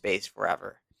stay in space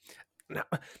forever.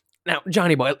 Now,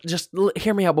 Johnny boy, just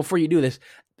hear me out before you do this.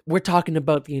 We're talking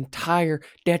about the entire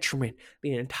detriment,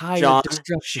 the entire John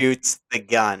destruction. shoots the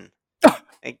gun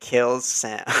and kills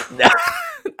Sam.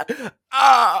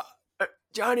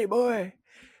 Johnny boy.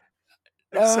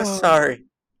 I'm so sorry.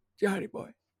 Johnny boy.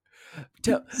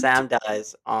 Sam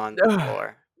dies on the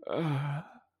floor.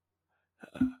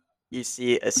 You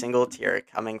see a single tear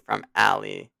coming from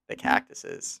Allie, the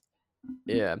cactuses.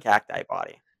 Yeah, cacti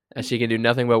body. and she can do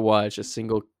nothing but watch. A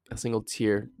single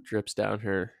tear drips down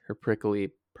her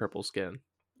prickly purple skin.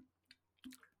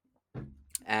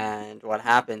 And what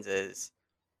happens is,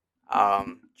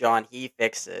 John, he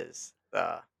fixes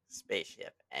the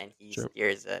spaceship and he Sure.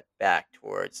 steers it back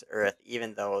towards Earth,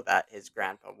 even though that his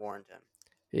grandpa warned him.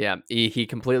 Yeah, he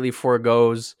completely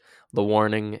foregoes the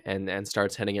warning and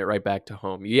starts heading it right back to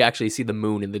home. You actually see the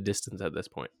moon in the distance at this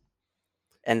point.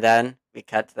 And then we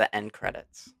cut to the end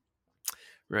credits.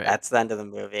 Right. That's the end of the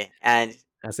movie. And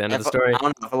That's the end of the if story. I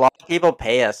don't know, if a lot of people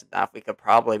pay us enough, we could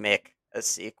probably make a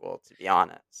sequel. To be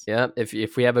honest, Yeah,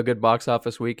 if we have a good box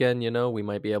office weekend, we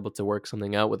might be able to work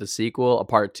something out with a sequel, a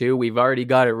part 2. We've already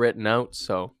got it written out,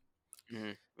 so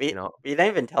Mhm. you know we didn't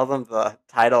even tell them the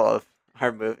title of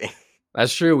our movie.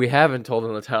 that's true. We haven't told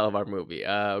them the title of our movie.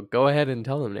 Go ahead and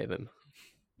tell them, Nathan.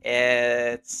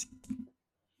 It's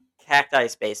Cacti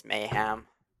Space Mayhem.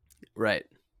 Right.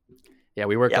 Yeah,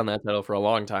 we worked on Yep, that title for a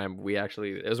long time.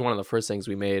 It was one of the first things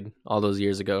we made all those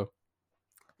years ago.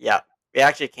 yep. We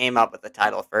actually came up with the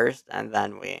title first, and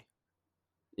then we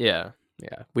Yeah, yeah.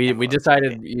 came We up with the movie.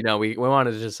 decided, we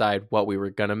wanted to decide what we were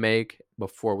gonna make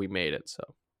before we made it. So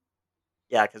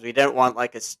Yeah, because we didn't want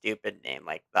like a stupid name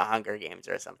like The Hunger Games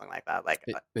or something like that. Like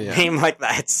a yeah, name like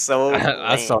that, it's so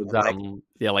that's so lame. And like, dumb.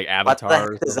 Yeah, like what the Avatar heck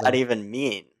or does that something. even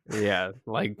mean? Yeah,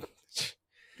 like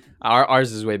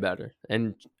ours is way better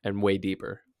and way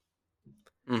deeper.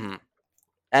 Hmm.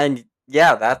 And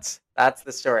yeah, that's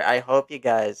the story. I hope you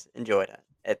guys enjoyed it.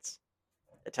 It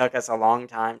took us a long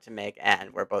time to make,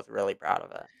 and we're both really proud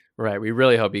of it. Right. We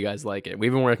really hope you guys like it.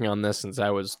 We've been working on this since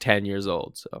I was 10 years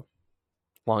old, so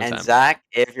long And time. Zach,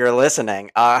 if you're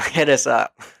listening, hit us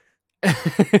up.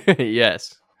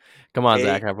 Yes. Come on,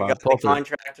 Zach. We got the Pull through.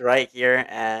 contract right here,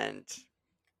 and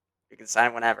you can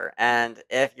sign whenever. And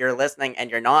if you're listening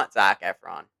and you're not Zach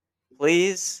Efron,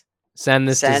 please Send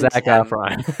this to send Zach him.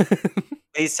 Efron.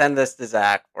 Please send this to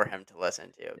Zach for him to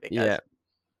listen to Yeah, because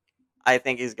I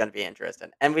think he's going to be interested.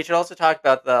 And we should also talk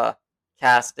about the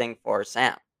casting for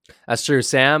Sam. that's true.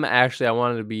 Sam, actually, I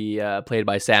wanted to be played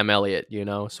by Sam Elliott,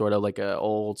 sort of like a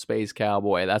old space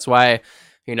cowboy. That's why,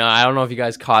 I don't know if you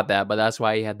guys caught that, but that's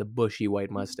why he had the bushy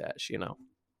white mustache.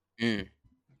 Mm.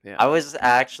 Yeah. I was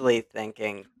actually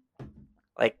thinking,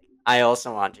 like, I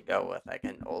also want to go with like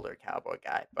an older cowboy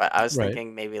guy, but I was Right.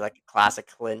 thinking maybe like a classic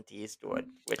Clint Eastwood,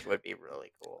 which would be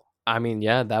really cool. I mean,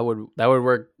 yeah, that would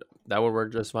work. That would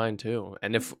work just fine too.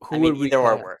 And I who mean, would we either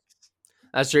or cast? works.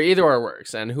 That's true. Either or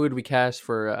works. And who would we cast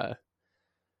for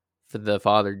the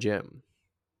father, Jim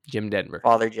Denver?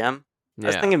 Father Jim. I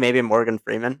was Yeah, thinking maybe Morgan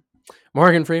Freeman.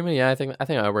 Morgan Freeman. Yeah, I think that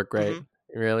would work great. Hmm.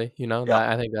 Really, Yeah.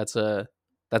 I think that's a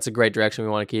great direction we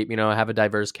want to keep. Have a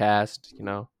diverse cast.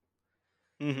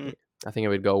 Hmm. I think it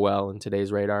would go well in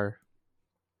today's radar.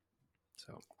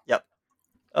 So Yep.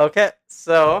 Okay,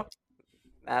 so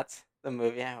that's the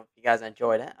movie. I hope you guys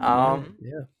enjoyed it. yeah.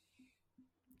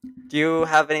 Do you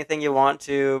have anything you want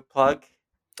to plug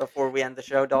before we end the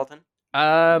show, Dalton?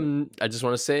 I just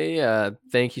want to say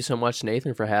thank you so much,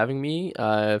 Nathan, for having me.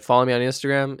 Follow me on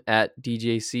Instagram at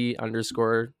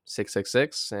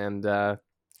DJC_666. And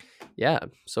yeah,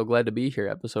 I'm so glad to be here.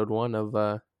 Episode 1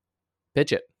 of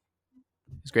Pitch It.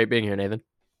 It's great being here, Nathan.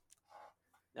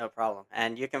 No problem.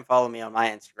 And you can follow me on my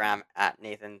Instagram at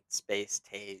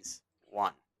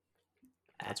NathanSpaceTaze1.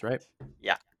 That's right.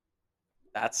 Yeah,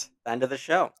 that's the end of the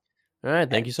show. All right.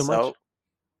 Thank And you so much. so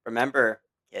remember,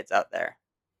 kids out there,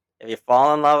 if you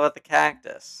fall in love with a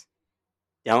cactus,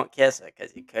 don't kiss it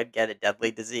because you could get a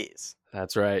deadly disease.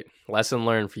 That's right. Lesson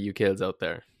learned for you kids out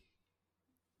there.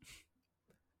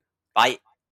 Bye.